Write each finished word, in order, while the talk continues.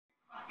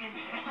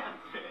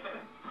Enhance it.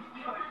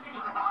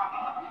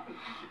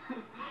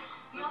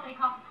 You don't make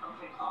coffee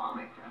filters. I'll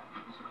make that.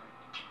 Sorry.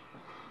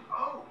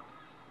 Oh,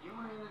 you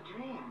were in a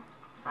dream.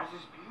 There's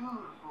this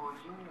beautiful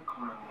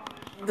unicorn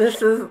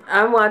woman.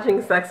 I'm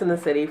watching Sex in the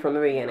City from the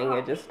beginning.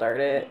 It just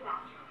started.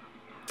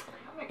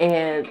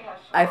 And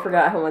I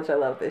forgot how much I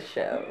love this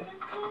show.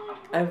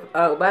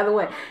 Oh, by the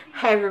way,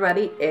 hey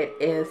everybody, it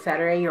is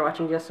Saturday. You're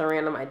watching Just So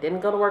Random. I didn't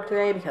go to work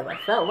today because I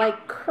felt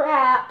like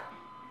crap.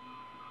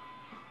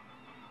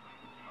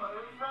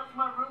 That's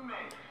my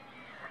roommate.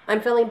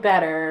 I'm feeling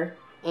better,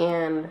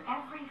 and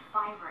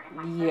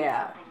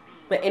yeah.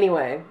 But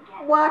anyway,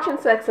 watching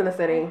Sex in the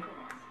City.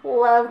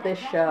 Love this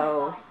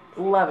show.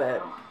 Love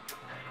it.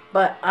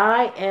 But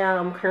I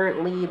am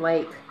currently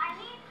like... I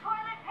need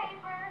toilet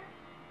paper.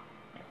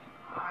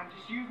 I'm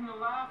just using the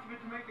last of it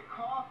to make the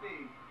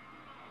coffee.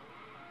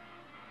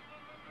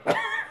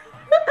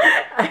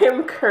 I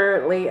am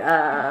currently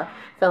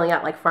filling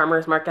out like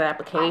farmers market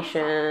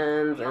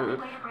applications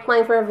and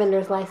applying for a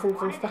vendor's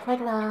license and stuff like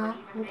that.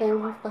 And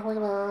things and stuff like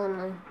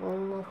that.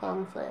 And my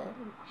phone said,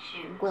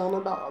 grown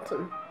adults.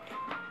 And...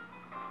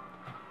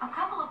 A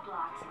couple of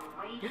blocks and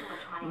way too much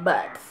money.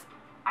 But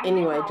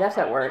anyway, Jeff's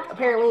at work.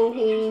 Apparently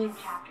he's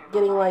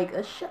getting like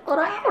a shitload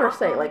of hours,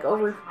 say like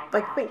over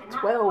like I think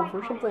 12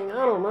 or something. I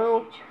don't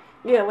know.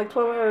 Yeah, like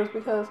 12 hours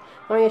because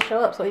when he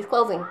show up, so he's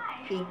closing.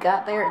 He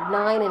got there at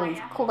 9 and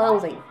he's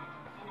closing.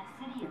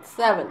 It's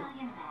 7.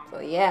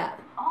 So yeah.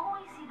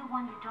 Always see the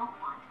one you don't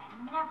want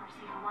and never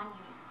see the one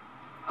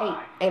you...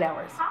 8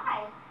 hours.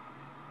 Hi.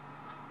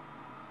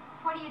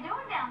 What are you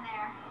doing down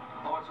there?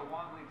 Oh, it's a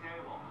wobbly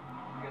table.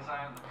 Guess I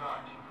have the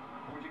touch.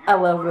 I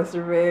love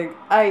Mr. Big.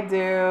 I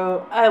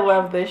do. I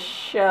love this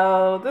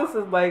show. This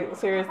is like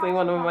seriously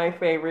one of my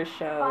favorite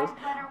shows.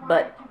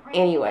 But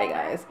anyway,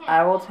 guys,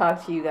 I will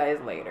talk to you guys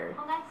later.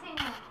 Well, nice seeing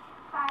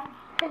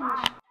you.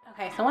 Bye.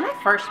 Okay, so when I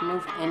first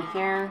moved in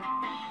here,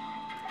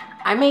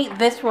 I made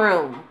this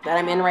room that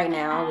I'm in right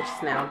now, which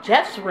is now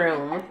Jeff's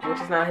room, which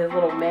is now his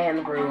little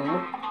man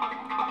room.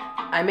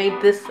 I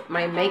made this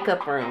my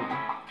makeup room.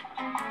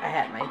 I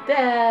had my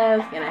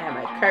desk and I had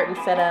my curtain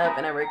set up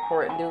and I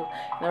record and do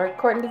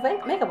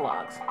makeup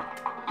vlogs.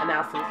 And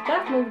now since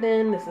Jeff moved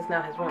in, this is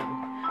now his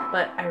room.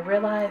 But I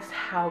realized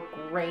how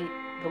great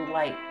the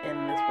light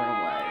in this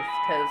room was.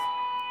 Because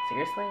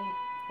seriously,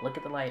 look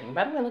at the lighting.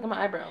 By the way, look at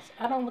my eyebrows.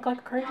 I don't look like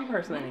a crazy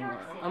person anymore.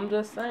 I'm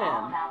just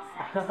saying.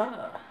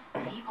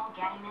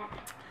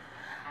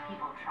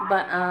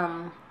 But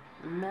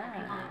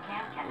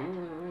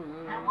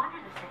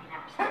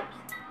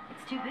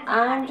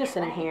I'm just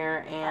sitting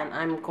here and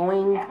I'm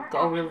going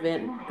over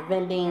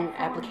vending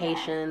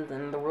applications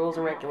and the rules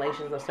and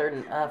regulations of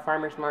certain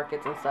farmers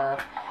markets and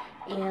stuff.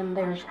 And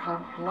there's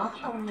a lot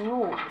of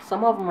rules.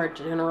 Some of them are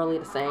generally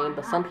the same,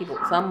 but some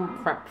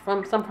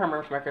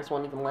farmers markets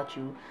won't even let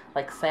you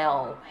like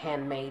sell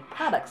handmade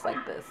products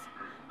like this.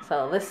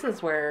 So this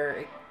is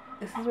where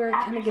it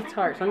kind of gets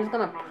hard. So I'm just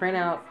gonna print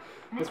out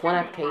this one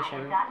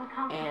application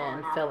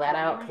and fill that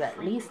out because at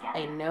least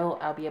I know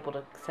I'll be able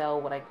to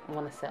sell what I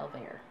want to sell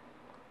there.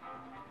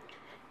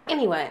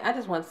 Anyway, I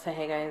just want to say,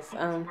 hey guys,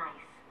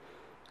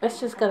 it's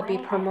just gonna be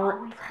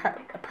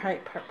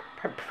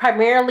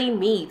primarily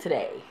me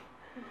today.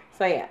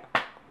 So yeah,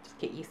 just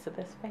get used to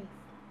this face.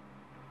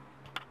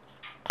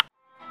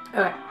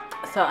 Okay,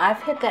 so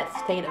I've hit that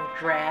state of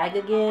drag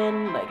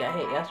again, like I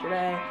hit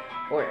yesterday,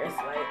 where it's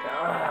like,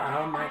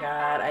 oh my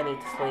god, I need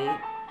to sleep,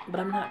 but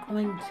I'm not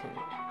going to,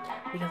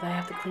 because I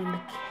have to clean the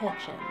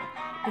kitchen,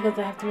 because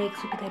I have to make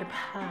sweet potato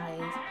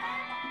pies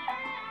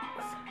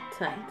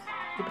tonight,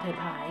 sweet potato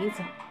pies,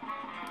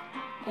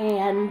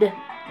 and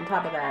on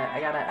top of that, I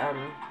gotta,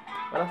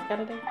 what else I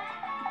gotta do?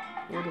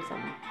 I gotta do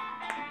something.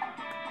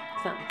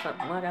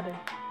 Something. What I gotta do?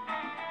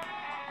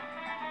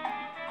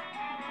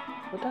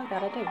 What do I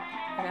gotta do? I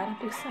gotta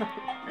do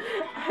something.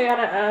 I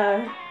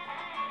gotta,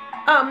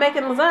 I'm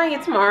making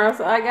lasagna tomorrow,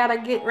 so I gotta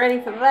get ready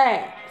for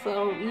that.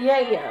 So,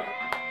 yeah.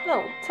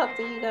 So, talk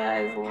to you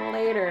guys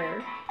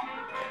later.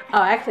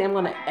 Oh, actually, I'm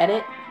gonna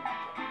edit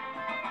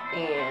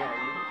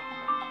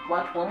and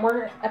watch one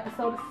more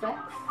episode of Sex.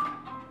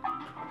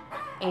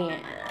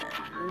 And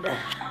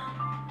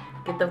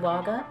get the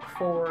vlog up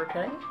for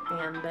today,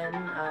 and then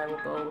I will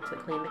go to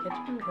clean the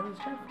kitchen because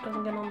Jeff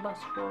doesn't get on the bus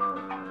for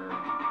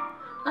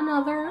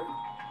another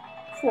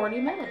 40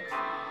 minutes.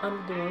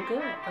 I'm doing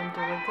good. I'll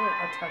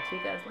talk to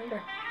you guys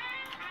later.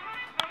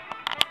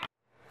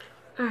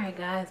 Alright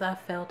guys, I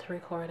failed to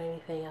record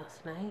anything else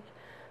tonight,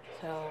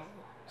 so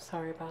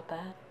sorry about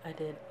that. I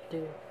did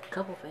do a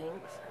couple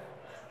things,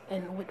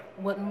 and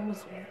one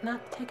was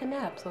not to take a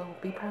nap, so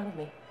be proud of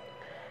me.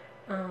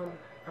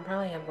 I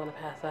probably am going to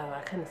pass out.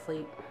 I couldn't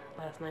sleep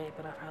last night,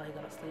 but I'll probably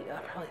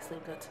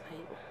sleep good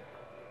tonight.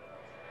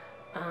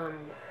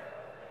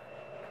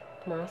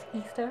 Tomorrow's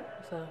Easter,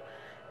 so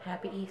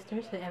happy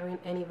Easter to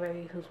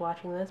anybody who's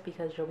watching this,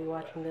 because you'll be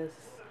watching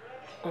this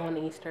on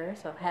Easter,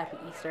 so happy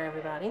Easter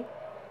everybody.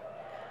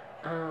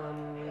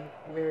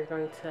 We're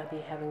going to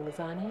be having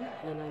lasagna,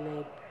 and I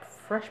made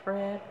fresh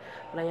bread,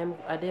 but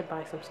I did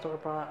buy some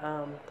store-bought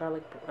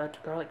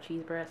garlic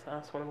cheese bread, so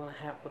that's what I'm gonna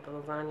have with the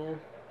lasagna.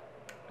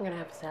 I'm gonna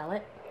have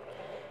salad,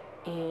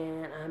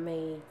 and I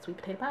made sweet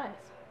potato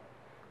pies.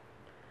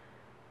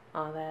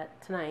 All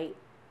that tonight,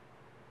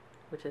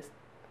 which is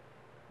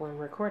when I'm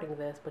recording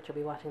this, but you'll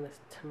be watching this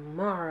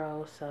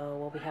tomorrow, so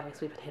we'll be having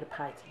sweet potato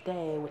pie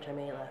today, which I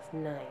made last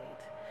night.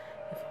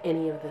 If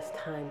any of this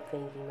time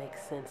thinking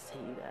makes sense to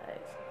you guys.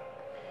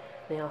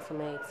 They also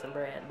made some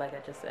bread, like I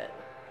just said.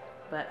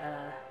 But,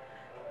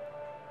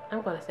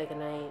 I'm going to say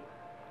goodnight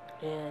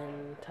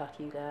and talk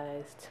to you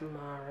guys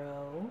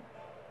tomorrow,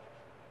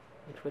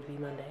 which would be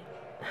Monday.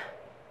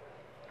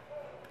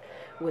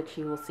 Which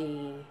you will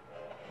see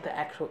the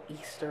actual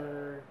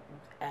Easter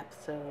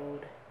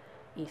episode,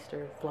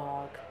 Easter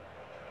vlog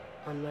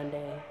on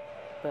Monday.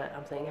 But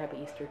I'm saying happy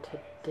Easter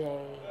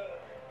today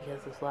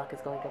because this vlog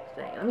is going up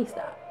today. Let me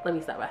stop.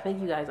 I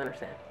think you guys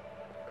understand.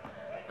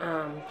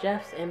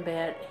 Jeff's in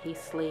bed. He's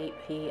asleep.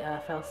 He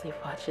fell asleep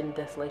watching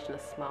Desolation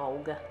of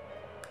Smaug.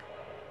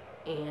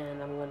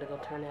 And I'm going to go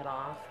turn that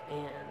off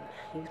and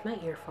use my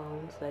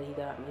earphones that he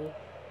got me.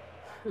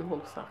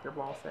 Little soccer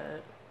ball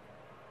set.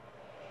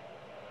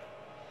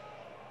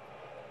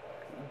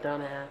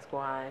 Don't ask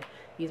why.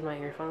 Use my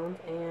earphones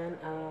and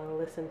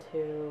listen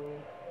to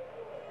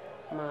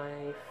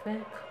my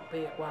fic.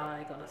 But while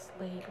I go to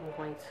sleep, I'm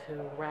going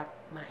to wrap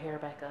my hair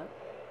back up.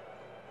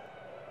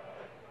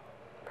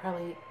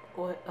 Probably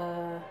oil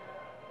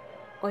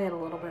a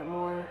little bit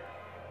more.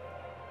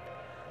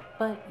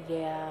 But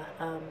yeah,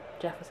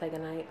 Jeff will say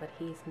goodnight, but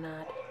he's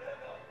not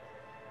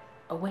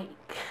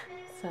awake.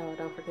 So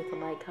don't forget to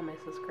like, comment,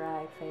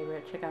 subscribe,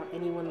 favorite. Check out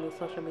any one of the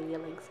social media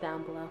links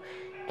down below.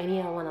 Any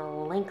one of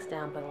the links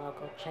down below,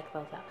 go check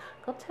those out.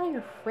 Go tell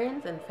your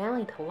friends and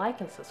family to like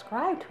and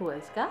subscribe to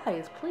us.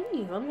 Guys,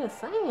 please, I'm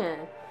just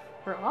saying.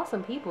 We're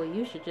awesome people.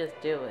 You should just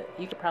do it.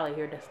 You could probably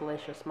hear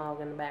Desolation of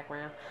Smaug in the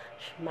background.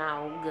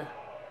 Smaug.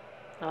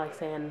 I like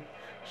saying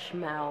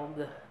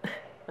Smaug.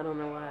 I don't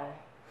know why.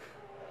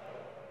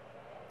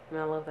 And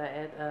I love that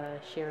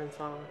Ed Sheeran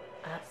song.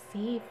 I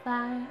see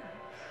fire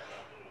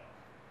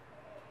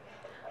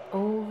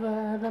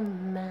over the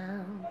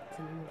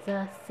mountains.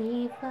 I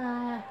see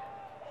fire.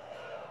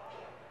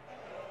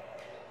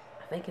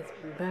 I think it's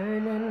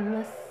burning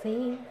the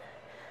sea.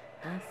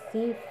 I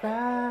see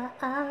fire.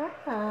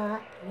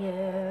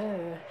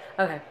 Yeah.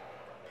 Okay.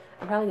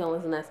 I'm probably gonna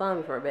listen to that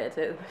song before bed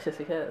too, just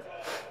because.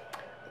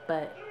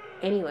 But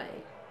anyway,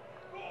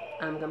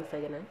 I'm gonna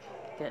say goodnight.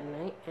 Good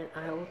night, and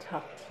I will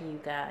talk to you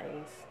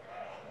guys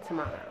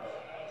tomorrow.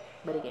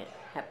 But again,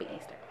 happy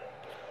Easter.